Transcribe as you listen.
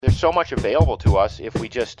There's so much available to us if we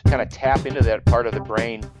just kind of tap into that part of the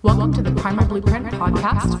brain. Welcome to the Primal Blueprint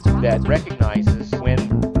podcast that recognizes when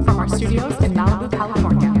from our studios in Malibu,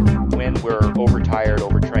 California. When we're overtired,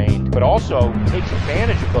 overtrained, but also takes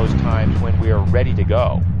advantage of those times when we are ready to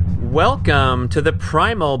go. Welcome to the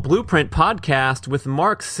Primal Blueprint podcast with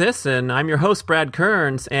Mark Sisson. I'm your host, Brad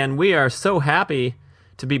Kearns, and we are so happy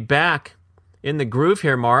to be back in the groove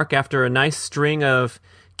here, Mark, after a nice string of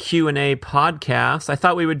Q&A podcasts. I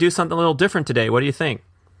thought we would do something a little different today. What do you think?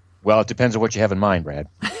 Well, it depends on what you have in mind, Brad.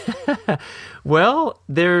 Well,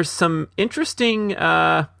 there's some interesting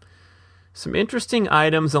items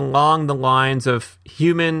along the lines of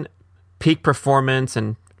human peak performance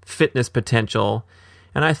and fitness potential.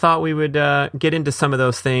 And I thought we would get into some of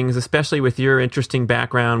those things, especially with your interesting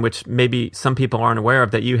background, which maybe some people aren't aware of,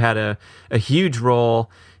 that you had a huge role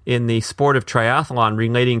in the sport of triathlon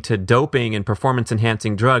relating to doping and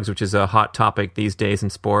performance-enhancing drugs, which is a hot topic these days in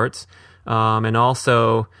sports. And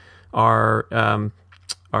also our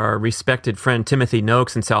respected friend Timothy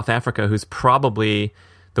Noakes in South Africa, who's probably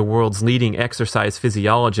the world's leading exercise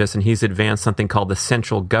physiologist, and he's advanced something called the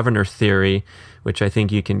central governor theory, which I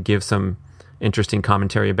think you can give some interesting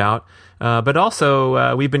commentary about. But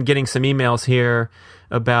also, we've been getting some emails here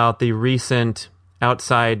about the recent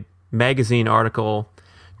Outside magazine article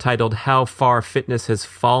titled How Far Fitness Has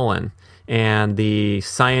Fallen. And the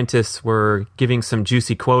scientists were giving some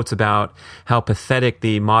juicy quotes about how pathetic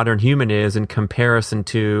the modern human is in comparison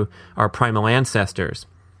to our primal ancestors.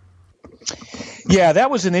 Yeah, that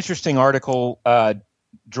was an interesting article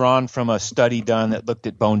drawn from a study done that looked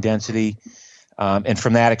at bone density, and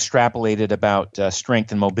from that extrapolated about strength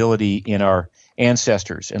and mobility in our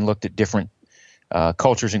ancestors and looked at different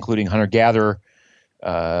cultures, including hunter-gatherer,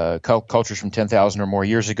 cultures from 10,000 or more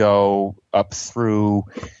years ago, up through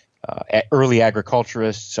early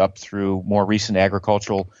agriculturists, up through more recent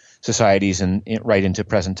agricultural societies, and right into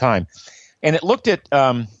present time. And it looked at,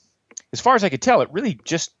 as far as I could tell, it really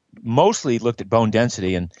just mostly looked at bone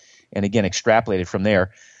density and again, extrapolated from there.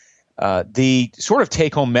 The sort of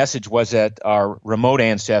take-home message was that our remote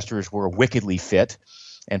ancestors were wickedly fit,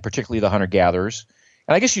 and particularly the hunter-gatherers.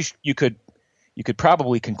 And I guess you could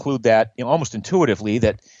probably conclude that, almost intuitively,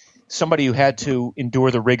 that somebody who had to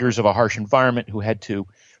endure the rigors of a harsh environment, who had to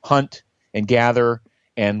hunt and gather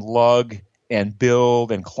and lug and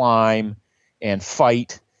build and climb and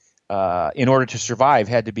fight in order to survive,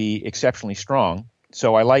 had to be exceptionally strong.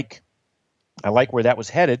 So I like where that was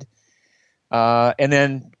headed. And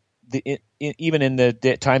then even in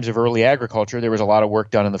the times of early agriculture, there was a lot of work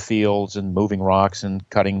done in the fields and moving rocks and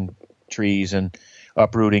cutting trees and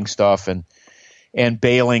uprooting stuff and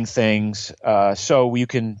baling things. So you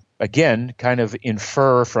can, again, kind of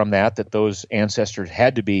infer from that those ancestors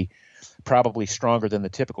had to be probably stronger than the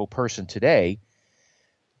typical person today.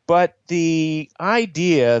 But the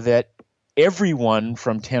idea that everyone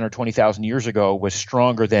from 10 or 20,000 years ago was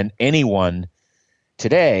stronger than anyone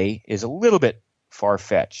today is a little bit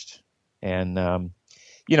far-fetched. And, I'm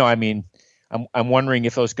wondering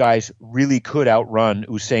if those guys really could outrun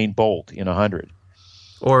Usain Bolt in 100.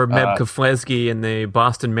 Or Meb Keflezighi in the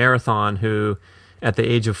Boston Marathon, who at the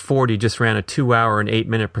age of 40 just ran a 2-hour and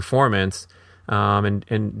 8-minute performance.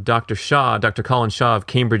 And Dr. Colin Shaw of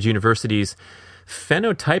Cambridge University's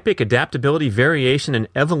Phenotypic Adaptability, Variation, and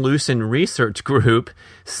Evolution Research Group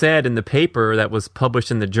said in the paper that was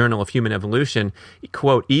published in the Journal of Human Evolution,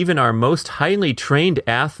 quote, "Even our most highly trained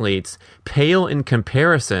athletes pale in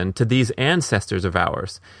comparison to these ancestors of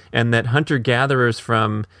ours," and that hunter-gatherers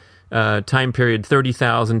from time period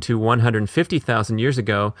 30,000 to 150,000 years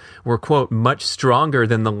ago were, quote, "much stronger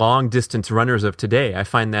than the long-distance runners of today." I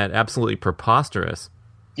find that absolutely preposterous.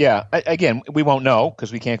 Yeah, again, we won't know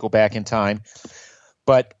because we can't go back in time.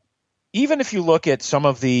 But even if you look at some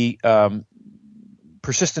of the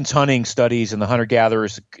persistence hunting studies and the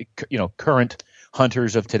hunter-gatherers, current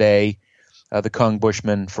hunters of today, the Kung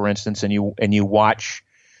Bushmen, for instance, and you watch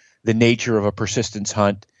the nature of a persistence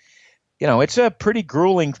hunt, it's a pretty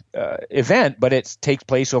grueling event, but it takes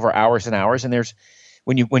place over hours and hours. And there's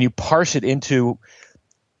when you parse it into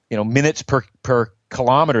minutes per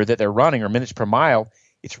kilometer that they're running or minutes per mile,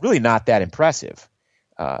 it's really not that impressive.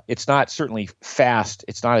 It's not certainly fast.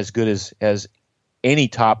 It's not as good as any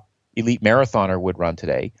top elite marathoner would run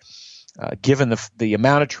today, given the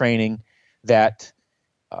amount of training that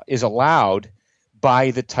is allowed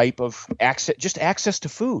by the type of access to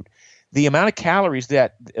food. The amount of calories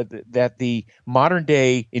that the modern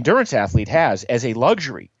day endurance athlete has as a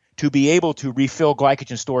luxury to be able to refill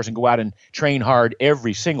glycogen stores and go out and train hard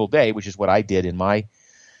every single day, which is what I did in my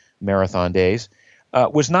marathon days,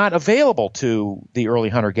 was not available to the early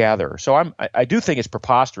hunter-gatherer. So I do think it's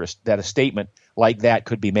preposterous that a statement like that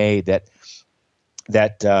could be made, that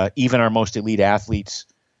even our most elite athletes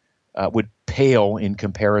would pale in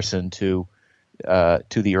comparison to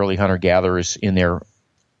the early hunter-gatherers in their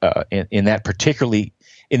in that particularly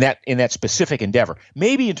in that specific endeavor.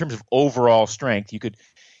 Maybe in terms of overall strength, you could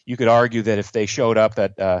argue that if they showed up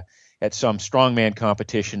at some strongman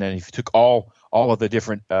competition, and if you took all of the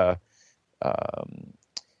different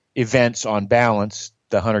events on balance,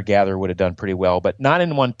 the hunter-gatherer would have done pretty well, but not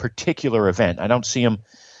in one particular event. I don't see them,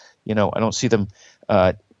 I don't see them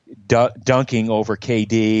dunking over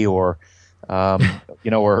KD or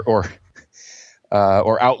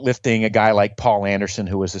outlifting a guy like Paul Anderson,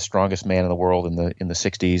 who was the strongest man in the world in the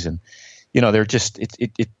 60s. And they're just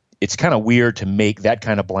it's kind of weird to make that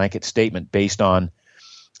kind of blanket statement based on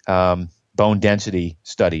bone density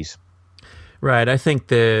studies. Right. I think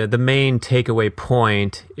the main takeaway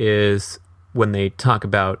point is when they talk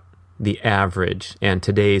about the average and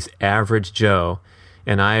today's average Joe,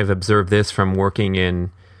 and I have observed this from working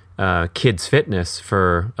in kids fitness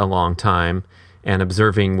for a long time and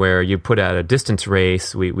observing where you put out a distance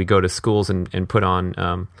race. We go to schools and put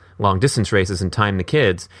on long distance races and time the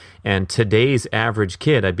kids. And today's average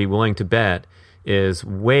kid, I'd be willing to bet, is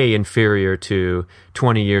way inferior to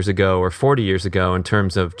 20 years ago or 40 years ago in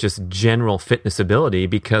terms of just general fitness ability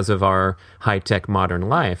because of our high-tech modern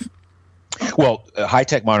life. Well,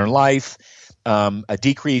 high-tech modern life, a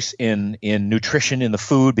decrease in nutrition in the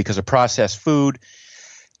food because of processed food,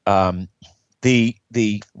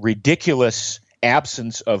 the ridiculous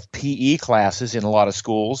absence of PE classes in a lot of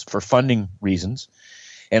schools for funding reasons,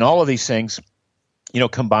 and all of these things,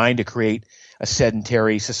 combine to create a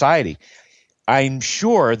sedentary society. I'm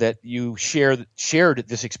sure that you shared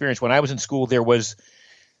this experience. When I was in school, there was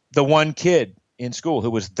the one kid in school who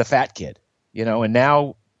was the fat kid, and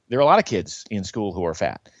now there are a lot of kids in school who are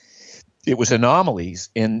fat. It was anomalies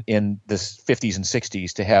in the 50s and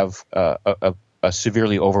 60s to have a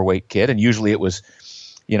severely overweight kid, and usually it was,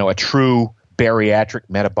 a true bariatric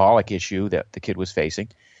metabolic issue that the kid was facing.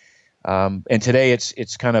 And today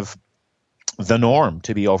it's kind of the norm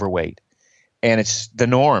to be overweight. And it's the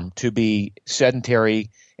norm to be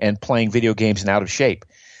sedentary and playing video games and out of shape.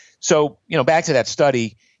 So, back to that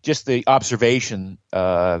study, just the observation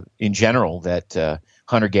in general that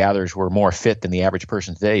hunter-gatherers were more fit than the average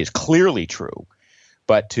person today is clearly true.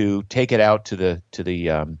 But to take it out to the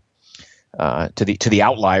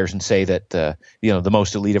outliers and say that the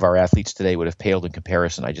most elite of our athletes today would have paled in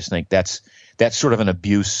comparison, I just think that's sort of an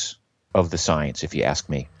abuse of the science, if you ask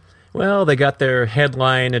me. Well, they got their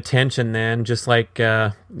headline attention then, just like,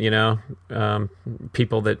 people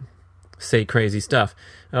that say crazy stuff.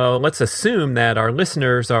 Let's assume that our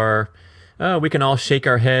listeners are, we can all shake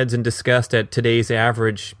our heads in disgust at today's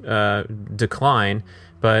average decline.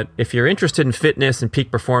 But if you're interested in fitness and peak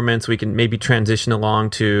performance, we can maybe transition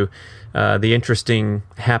along to the interesting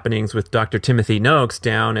happenings with Dr. Timothy Noakes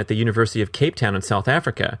down at the University of Cape Town in South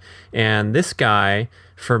Africa. And this guy,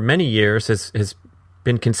 for many years, has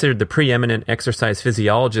been considered the preeminent exercise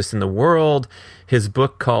physiologist in the world. His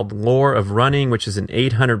book called Lore of Running, which is an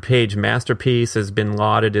 800-page masterpiece, has been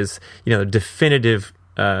lauded as the definitive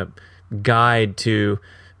guide to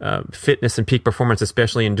fitness and peak performance,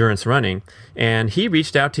 especially endurance running. And he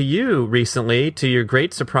reached out to you recently, to your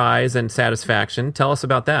great surprise and satisfaction. Tell us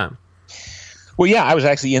about that. Well, yeah, I was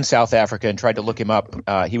actually in South Africa and tried to look him up.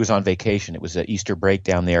 He was on vacation. It was an Easter break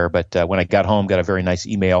down there. But when I got home, got a very nice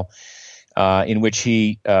email in which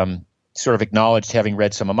he sort of acknowledged having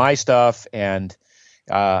read some of my stuff. And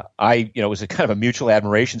it was a kind of a mutual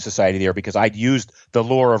admiration society there, because I'd used the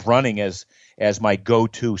Lore of Running as my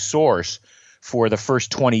go-to source for the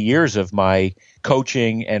first 20 years of my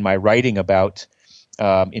coaching and my writing about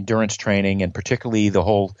endurance training, and particularly the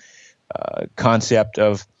whole concept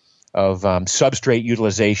of substrate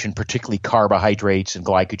utilization, particularly carbohydrates and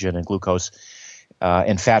glycogen and glucose,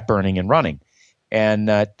 and fat burning and running. And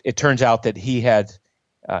it turns out that he had,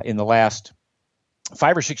 in the last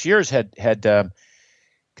 5 or 6 years, had kind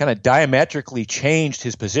of diametrically changed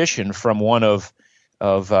his position from one of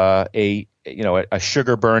a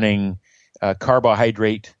sugar burning,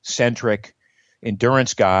 carbohydrate centric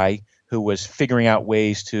endurance guy who was figuring out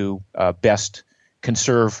ways to best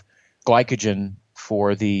conserve glycogen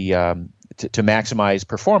for the to maximize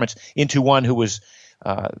performance, into one who was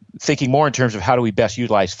thinking more in terms of how do we best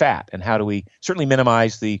utilize fat, and how do we certainly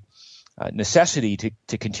minimize the necessity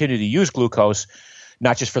to continue to use glucose,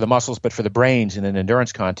 not just for the muscles but for the brains in an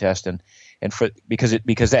endurance contest, and because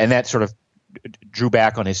that sort of drew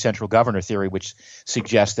back on his central governor theory, which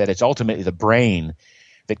suggests that it's ultimately the brain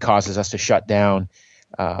that causes us to shut down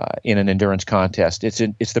in an endurance contest.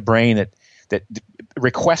 It's the brain that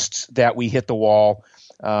requests that we hit the wall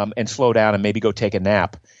and slow down and maybe go take a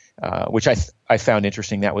nap, which I found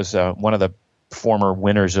interesting. That was one of the former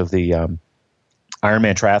winners of the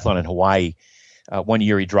Ironman triathlon in Hawaii. One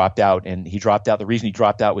year he dropped out, and he dropped out. The reason he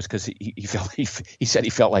dropped out was because he said he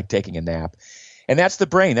felt like taking a nap. And that's the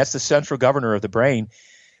brain. That's the central governor of the brain,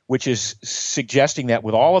 which is suggesting that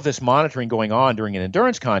with all of this monitoring going on during an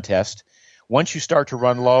endurance contest, once you start to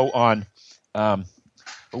run low on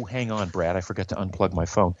hang on, Brad, I forgot to unplug my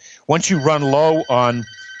phone. Once you run low on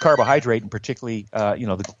carbohydrate, and particularly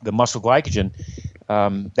the muscle glycogen,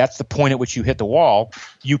 that's the point at which you hit the wall.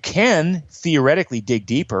 You can theoretically dig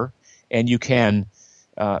deeper, and you can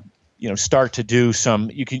start to do some.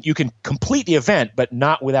 You can complete the event, but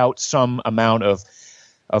not without some amount of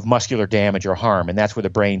muscular damage or harm, and that's where the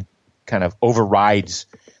brain kind of overrides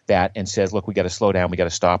that and says, "Look, we got to slow down. We got to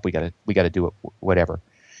stop. We got to do it. Whatever."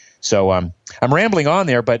 So I'm rambling on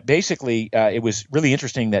there, but basically, it was really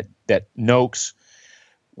interesting that Noakes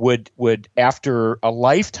would after a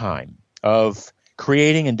lifetime of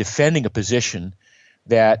creating and defending a position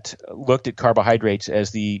that looked at carbohydrates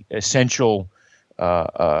as the essential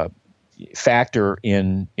factor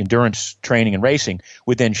in endurance training and racing,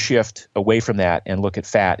 would then shift away from that and look at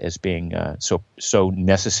fat as being so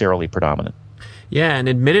necessarily predominant. Yeah, and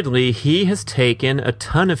admittedly, he has taken a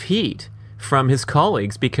ton of heat from his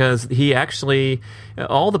colleagues because he actually,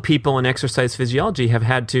 all the people in exercise physiology have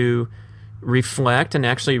had to reflect and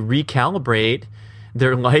actually recalibrate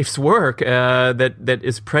their life's work that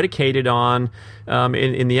is predicated on,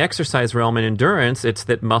 in the exercise realm and endurance, it's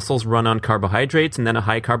that muscles run on carbohydrates, and then a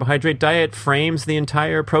high carbohydrate diet frames the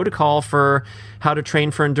entire protocol for how to train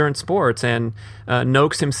for endurance sports. And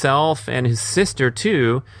Noakes himself and his sister,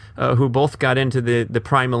 too, who both got into the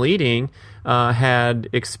primal eating, had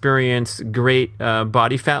experienced great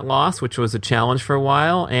body fat loss, which was a challenge for a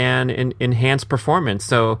while, and enhanced performance.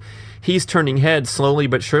 So he's turning heads slowly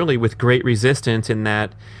but surely with great resistance in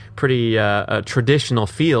that pretty traditional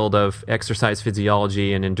field of exercise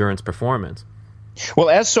physiology and endurance performance. Well,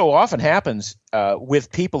 as so often happens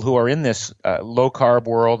with people who are in this low-carb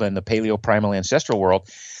world and the paleo-primal ancestral world,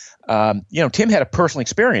 Tim had a personal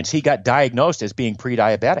experience. He got diagnosed as being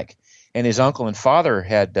pre-diabetic, and his uncle and father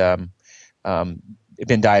had been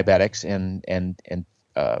diabetics, and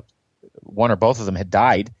one or both of them had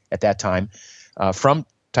died at that time from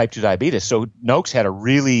type 2 diabetes. So Noakes had a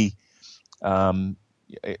really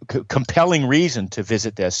compelling reason to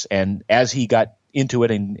visit this. And as he got into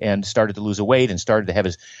it and started to lose a weight and started to have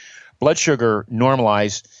his blood sugar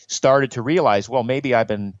normalize, started to realize, well, maybe I've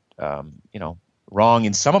been, wrong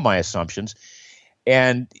in some of my assumptions.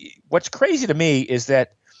 And what's crazy to me is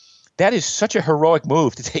that is such a heroic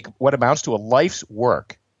move to take what amounts to a life's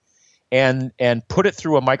work and put it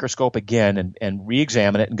through a microscope again and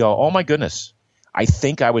re-examine it and go, oh my goodness, I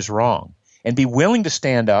think I was wrong, and be willing to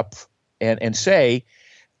stand up and say,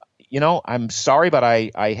 I'm sorry, but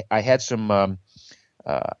I had some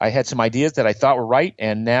ideas that I thought were right,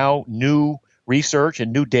 and now new research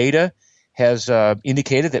and new data has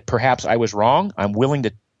indicated that perhaps I was wrong. I'm willing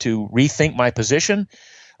to rethink my position.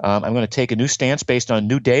 I'm going to take a new stance based on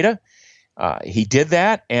new data. He did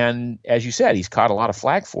that, and as you said, he's caught a lot of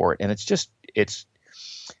flack for it, and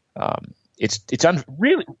it's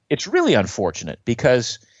really unfortunate,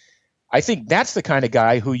 because I think that's the kind of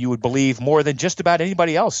guy who you would believe more than just about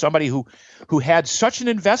anybody else, somebody who had such an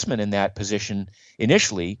investment in that position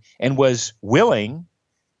initially and was willing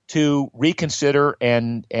to reconsider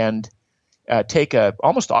and take a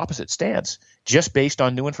almost opposite stance just based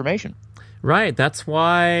on new information. Right. That's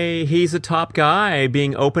why he's a top guy,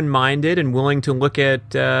 being open-minded and willing to look at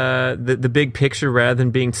the big picture rather than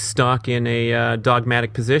being stuck in a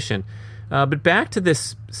dogmatic position. But back to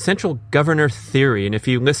this central governor theory, and if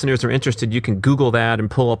you listeners are interested, you can Google that and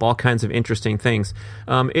pull up all kinds of interesting things.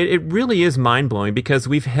 It really is mind-blowing, because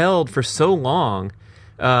we've held for so long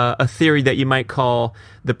a theory that you might call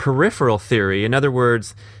the peripheral theory. In other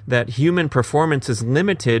words, that human performance is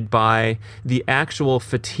limited by the actual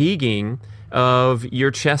fatiguing of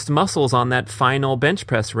your chest muscles on that final bench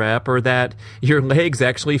press rep, or that your legs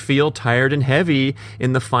actually feel tired and heavy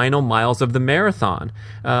in the final miles of the marathon.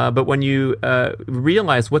 But when you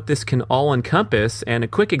realize what this can all encompass, and a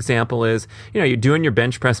quick example is, you're doing your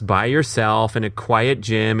bench press by yourself in a quiet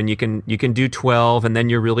gym, and you can do 12, and then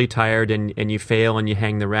you're really tired and you fail and you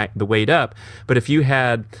hang the weight up. But if you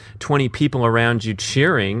had 20 people around you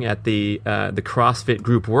cheering at the CrossFit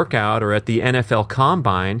group workout or at the NFL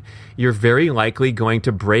Combine, you're very very likely going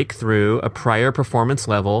to break through a prior performance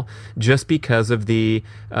level just because of the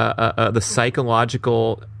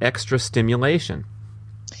psychological extra stimulation.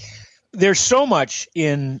 There's so much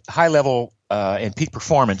in high level and peak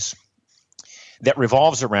performance that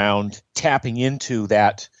revolves around tapping into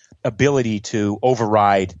that ability to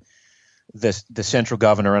override the central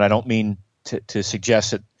governor, and I don't mean to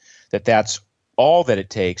suggest that that's all that it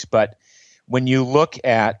takes, but when you look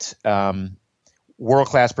at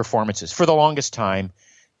world-class performances, for the longest time,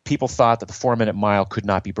 people thought that the 4-minute mile could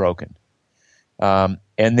not be broken. And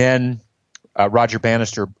then Roger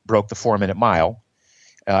Bannister broke the 4-minute mile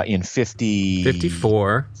in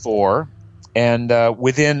 54. And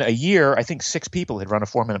within a year, I think 6 people had run a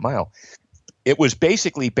 4-minute mile. It was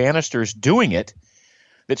basically Bannister's doing it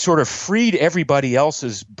that sort of freed everybody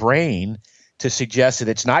else's brain to suggest that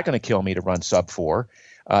it's not going to kill me to run sub 4,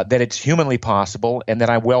 that it's humanly possible, and that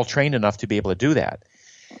I'm well trained enough to be able to do that.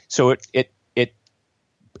 So it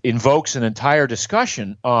invokes an entire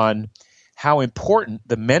discussion on how important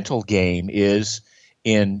the mental game is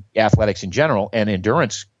in athletics in general and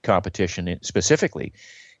endurance competition specifically.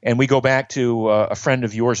 And we go back to a friend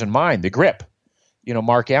of yours and mine, the grip,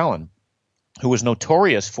 Mark Allen, who was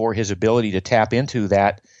notorious for his ability to tap into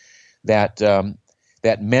that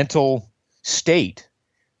mental state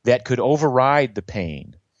that could override the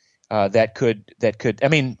pain. Another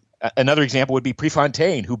example would be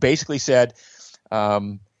Prefontaine, who basically said, I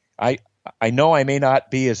know I may not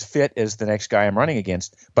be as fit as the next guy I'm running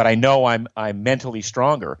against, but I know I'm mentally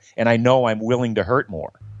stronger, and I know I'm willing to hurt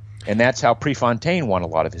more. And that's how Prefontaine won a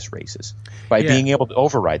lot of his races, by being able to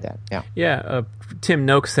override that. Tim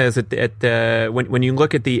Noakes says when you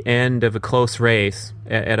look at the end of a close race,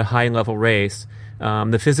 at a high-level race,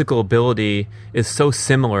 the physical ability is so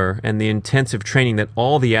similar, and the intensive training that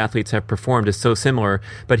all the athletes have performed is so similar,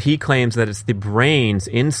 but he claims that it's the brains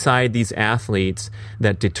inside these athletes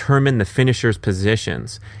that determine the finishers'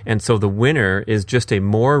 positions. And so the winner is just a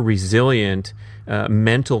more resilient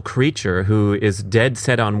mental creature who is dead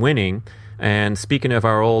set on winning. And speaking of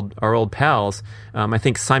our old pals, I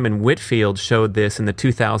think Simon Whitfield showed this in the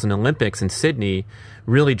 2000 Olympics in Sydney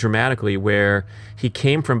really dramatically, where he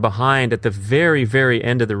came from behind at the very, very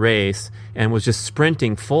end of the race and was just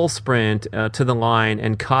sprinting full sprint to the line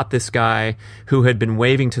and caught this guy who had been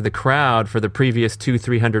waving to the crowd for the previous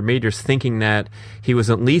 200-300 meters, thinking that he was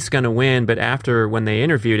at least going to win. But after, when they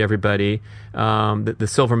interviewed everybody, the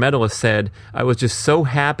silver medalist said, "I was just so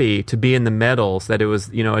happy to be in the medals that it was,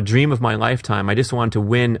 a dream of my lifetime. I just wanted to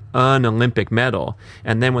win an Olympic medal."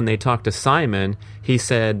 And then when they talked to Simon, he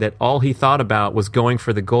said that all he thought about was going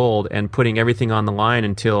for the gold and putting everything on the line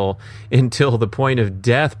until the point of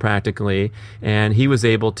death practically. And he was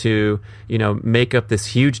able to, make up this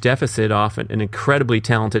huge deficit off an incredibly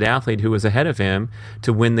talented athlete who was ahead of him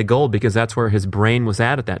to win the gold, because that's where his brain was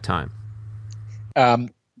at that time.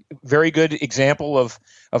 Very good example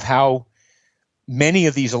of how many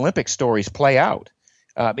of these Olympic stories play out.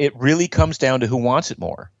 It really comes down to who wants it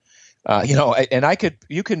more. And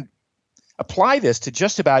you can apply this to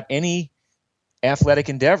just about any athletic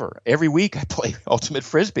endeavor. Every week I play ultimate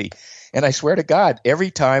frisbee, and I swear to God, every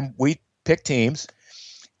time we pick teams,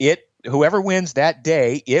 whoever wins that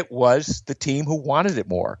day, it was the team who wanted it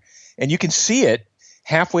more. And you can see it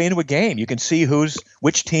halfway into a game. You can see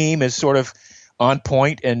which team is sort of on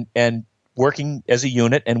point and working as a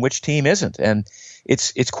unit, and which team isn't. And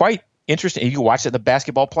it's quite interesting. You can watch it in the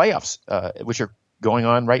basketball playoffs, which are going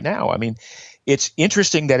on right now. I mean, it's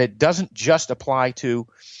interesting that it doesn't just apply to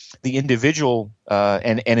the individual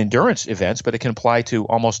and endurance events, but it can apply to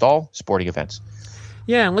almost all sporting events.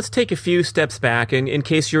 Yeah, and let's take a few steps back in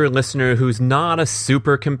case you're a listener who's not a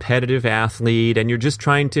super competitive athlete and you're just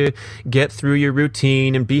trying to get through your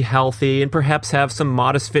routine and be healthy and perhaps have some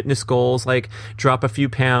modest fitness goals like drop a few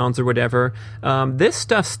pounds or whatever. This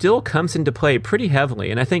stuff still comes into play pretty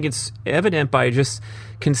heavily, and I think it's evident by just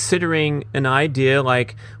considering an idea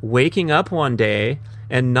like waking up one day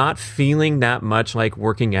and not feeling that much like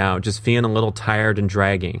working out, just feeling a little tired and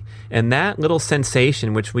dragging. And that little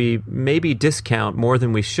sensation, which we maybe discount more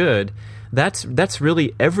than we should, that's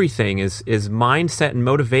really everything. Is mindset and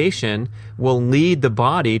motivation will lead the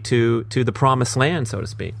body to the promised land, so to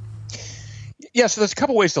speak. Yeah, so there's a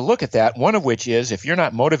couple ways to look at that. One of which is, if you're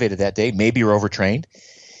not motivated that day, maybe you're overtrained.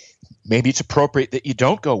 Maybe it's appropriate that you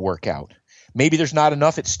don't go work out. Maybe there's not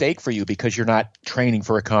enough at stake for you because you're not training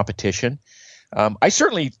for a competition. I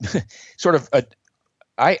certainly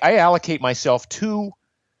I allocate myself 2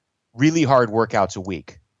 really hard workouts a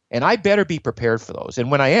week, and I better be prepared for those. And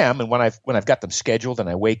when I am, and when I've got them scheduled and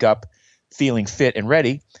I wake up feeling fit and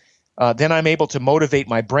ready, then I'm able to motivate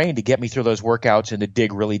my brain to get me through those workouts and to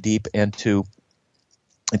dig really deep and to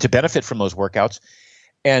benefit from those workouts.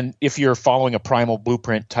 And if you're following a Primal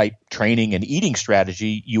Blueprint type training and eating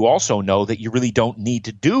strategy, you also know that you really don't need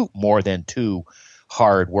to do more than 2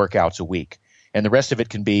 hard workouts a week. And the rest of it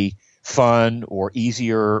can be fun or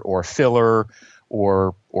easier or filler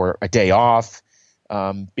or a day off,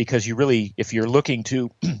 because you really, if you're looking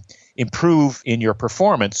to improve in your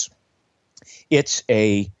performance, it's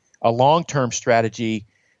a long-term strategy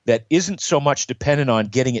that isn't so much dependent on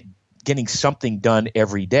getting something done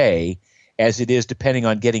every day as it is depending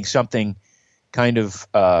on getting something kind of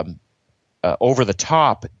over the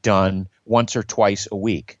top done once or twice a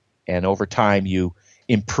week. And over time you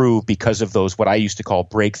improve because of those, what I used to call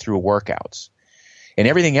breakthrough workouts. And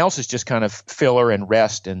everything else is just kind of filler and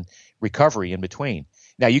rest and recovery in between.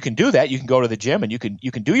 Now you can do that. You can go to the gym and you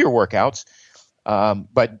can do your workouts,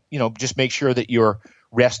 but just make sure that you're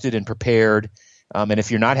rested and prepared. And if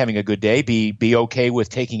you're not having a good day, be okay with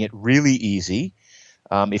taking it really easy.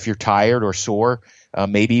 If you're tired or sore,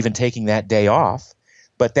 maybe even taking that day off.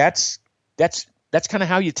 But that's kind of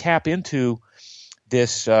how you tap into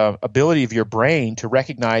this ability of your brain to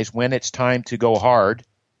recognize when it's time to go hard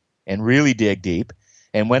and really dig deep,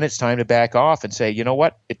 and when it's time to back off and say, you know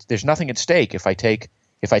what, there's nothing at stake if I take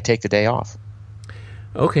the day off.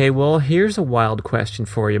 Okay, well, here's a wild question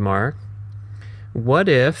for you, Mark. What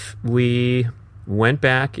if we went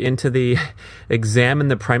back into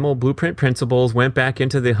examined the Primal Blueprint principles, went back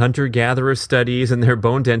into the hunter-gatherer studies and their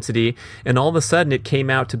bone density, and all of a sudden it came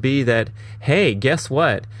out to be that, hey, guess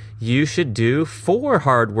what? You should do 4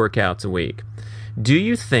 hard workouts a week. Do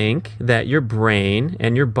you think that your brain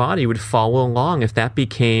and your body would follow along if that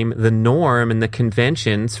became the norm and the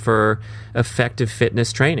conventions for effective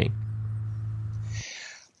fitness training?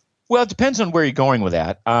 Well, it depends on where you're going with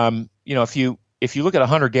that. If you look at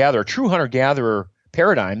a true hunter-gatherer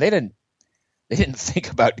paradigm, they didn't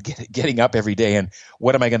think about getting up every day and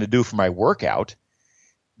what am I going to do for my workout.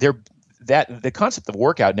 The concept of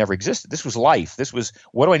workout never existed. This was life. This was,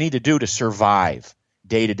 what do I need to do to survive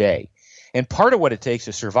day to day? And part of what it takes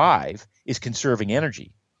to survive is conserving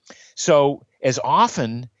energy. So as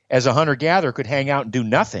often as a hunter-gatherer could hang out and do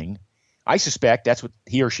nothing, I suspect that's what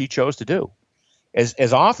he or she chose to do.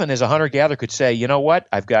 As often as a hunter-gatherer could say, you know what,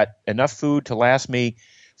 I've got enough food to last me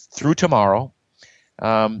through tomorrow.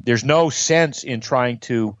 There's no sense in trying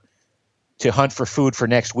to hunt for food for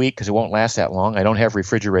next week because it won't last that long. I don't have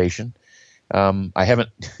refrigeration. I haven't,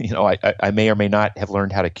 I may or may not have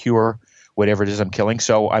learned how to cure whatever it is I'm killing.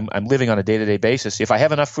 So I'm living on a day-to-day basis. If I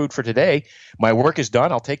have enough food for today, my work is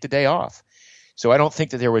done, I'll take the day off. So I don't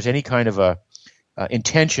think that there was any kind of a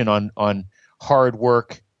intention on hard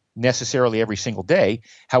work necessarily every single day.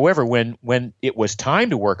 However, when it was time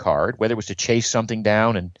to work hard, whether it was to chase something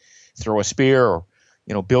down and throw a spear or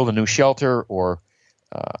build a new shelter or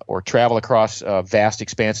travel across vast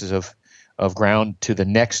expanses of ground to the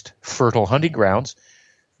next fertile hunting grounds,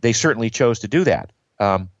 they certainly chose to do that.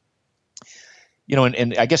 And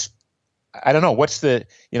I guess I don't know what's the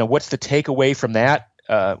takeaway from that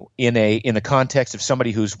in the context of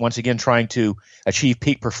somebody who's once again trying to achieve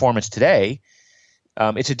peak performance today.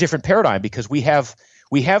 It's a different paradigm because we have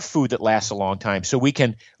food that lasts a long time, so we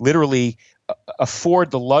can literally afford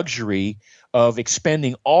the luxury of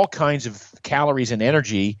expending all kinds of calories and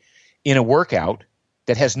energy in a workout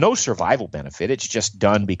that has no survival benefit. It's just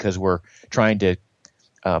done because we're trying to,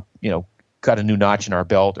 cut a new notch in our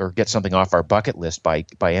belt or get something off our bucket list by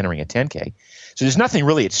entering a 10K. So there's nothing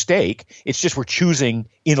really at stake. It's just we're choosing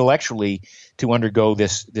intellectually to undergo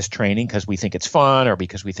this training because we think it's fun or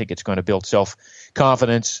because we think it's going to build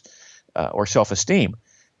self-confidence or self-esteem.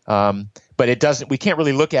 But it doesn't. We can't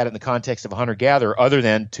really look at it in the context of a hunter-gatherer other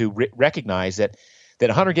than to recognize that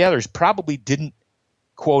hunter-gatherers probably didn't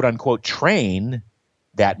quote unquote train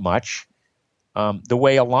that much. The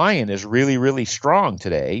way a lion is really, really strong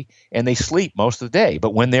today, and they sleep most of the day.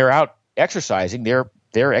 But when they're out exercising,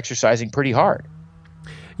 they're exercising pretty hard.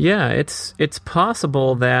 Yeah, it's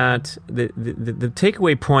possible that the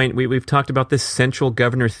takeaway point, we've talked about this central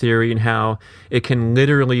governor theory and how it can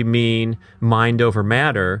literally mean mind over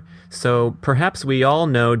matter. So perhaps we all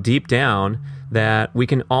know deep down that we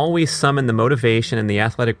can always summon the motivation and the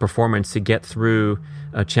athletic performance to get through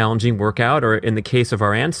a challenging workout, or in the case of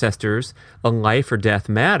our ancestors, a life or death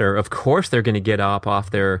matter. Of course, they're going to get up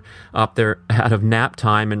out of nap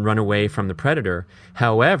time and run away from the predator.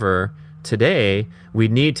 However, today we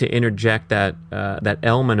need to interject that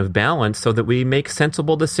element of balance so that we make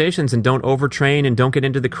sensible decisions and don't overtrain and don't get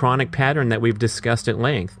into the chronic pattern that we've discussed at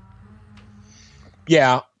length.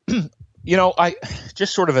 Yeah. I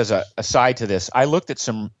just sort of as a aside to this, I looked at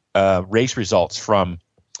some race results from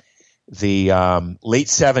the late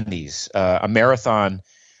 70s, a marathon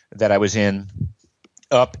that I was in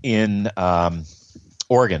up in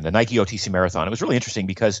Oregon, the Nike OTC Marathon. It was really interesting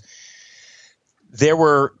because there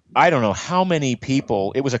were, I don't know how many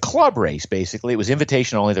people. It was a club race, basically. It was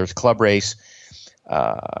invitation only. There was a club race.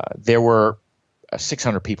 There were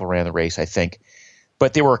 600 people ran the race, I think.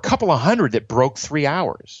 But there were a couple of hundred that broke 3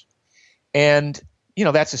 hours. And,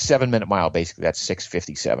 that's a 7-minute mile, basically. That's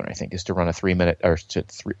 6:57, I think, is to run a 3-minute or a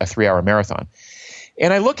 3-hour marathon.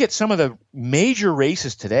 And I look at some of the major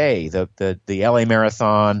races today, the LA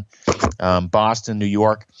Marathon, Boston, New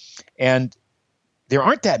York, and there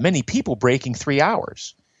aren't that many people breaking 3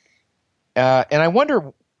 hours. And I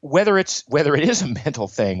wonder whether it is a mental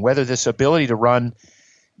thing, whether this ability to run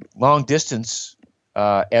long distance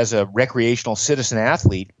as a recreational citizen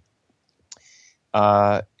athlete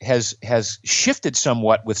has shifted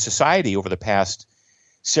somewhat with society over the past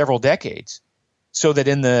several decades. So that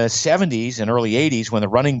in the 70s and early 80s, when the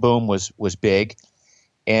running boom was big,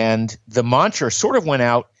 and the mantra sort of went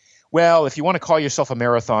out, well, if you want to call yourself a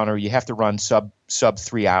marathoner, you have to run sub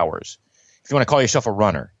 3 hours. If you want to call yourself a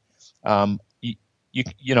runner, everyone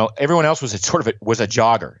else was was a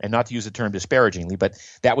jogger, and not to use the term disparagingly, but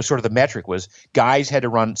that was sort of the metric. Was guys had to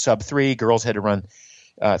run sub 3, girls had to run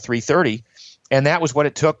 3:30, and that was what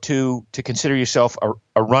it took to consider yourself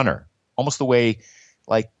a runner. Almost the way,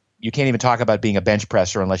 like, you can't even talk about being a bench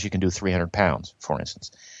presser unless you can do 300 pounds, for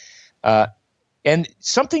instance. And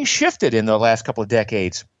something shifted in the last couple of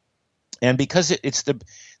decades. And because it's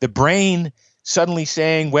the brain suddenly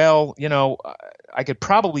saying, well, I could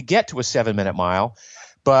probably get to a 7-minute mile,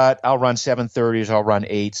 but I'll run 7:30s, I'll run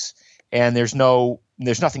 8s, and there's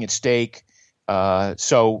nothing at stake.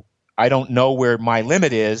 So I don't know where my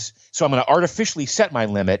limit is. So I'm going to artificially set my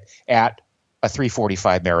limit at a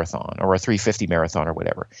 3:45 marathon or a 3:50 marathon or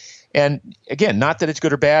whatever. And again, not that it's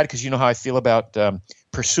good or bad, because you know how I feel about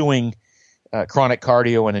pursuing chronic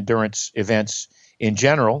cardio and endurance events in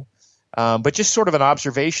general, but just sort of an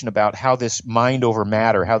observation about how this mind over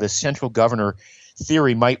matter, how this central governor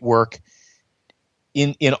theory might work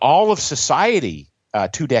in all of society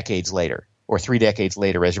 2 decades later or 3 decades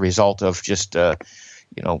later as a result of just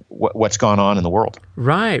what's gone on in the world.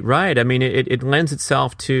 Right. I mean, it lends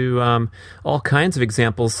itself to all kinds of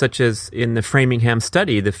examples, such as in the Framingham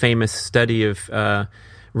study, the famous study of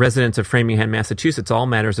residents of Framingham, Massachusetts, all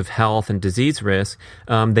matters of health and disease risk.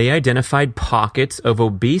 They identified pockets of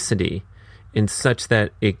obesity in such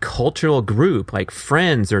that a cultural group, like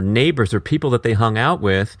friends or neighbors or people that they hung out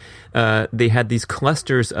with, they had these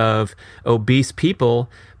clusters of obese people,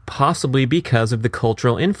 possibly because of the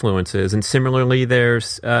cultural influences. And similarly,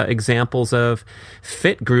 there's examples of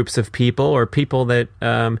fit groups of people or people that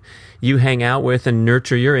you hang out with and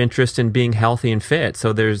nurture your interest in being healthy and fit.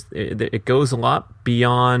 So it goes a lot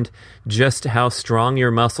beyond just how strong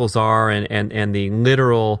your muscles are and the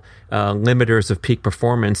literal limiters of peak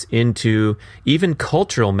performance into even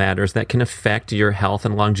cultural matters that can affect your health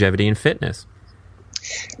and longevity and fitness.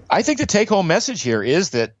 I think the take-home message here is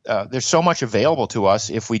that there's so much available to us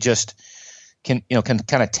if we just can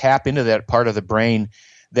kind of tap into that part of the brain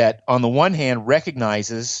that, on the one hand,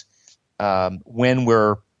 recognizes when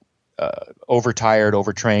we're overtired,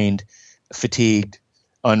 overtrained, fatigued,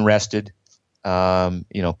 unrested,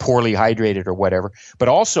 poorly hydrated, or whatever, but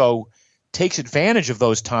also takes advantage of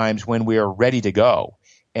those times when we are ready to go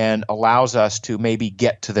and allows us to maybe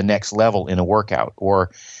get to the next level in a workout, or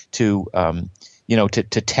to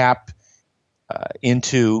to tap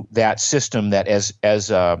into that system that, as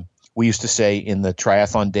we used to say in the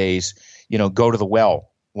triathlon days, go to the well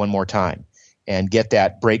one more time and get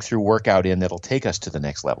that breakthrough workout in that'll take us to the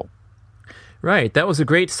next level. Right. That was a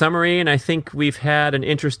great summary, and I think we've had an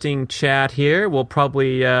interesting chat here. We'll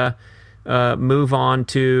probably move on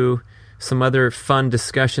to some other fun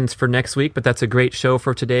discussions for next week, but that's a great show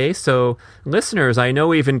for today. So listeners, I know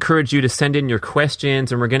we've encouraged you to send in your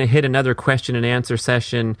questions, and we're going to hit another question and answer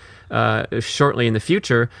session shortly in the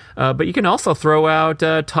future. But you can also throw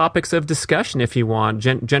out topics of discussion if you want,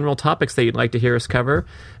 general topics that you'd like to hear us cover.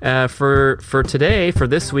 For today, for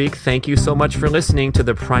this week, thank you so much for listening to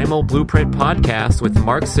the Primal Blueprint podcast with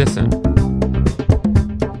Mark Sisson.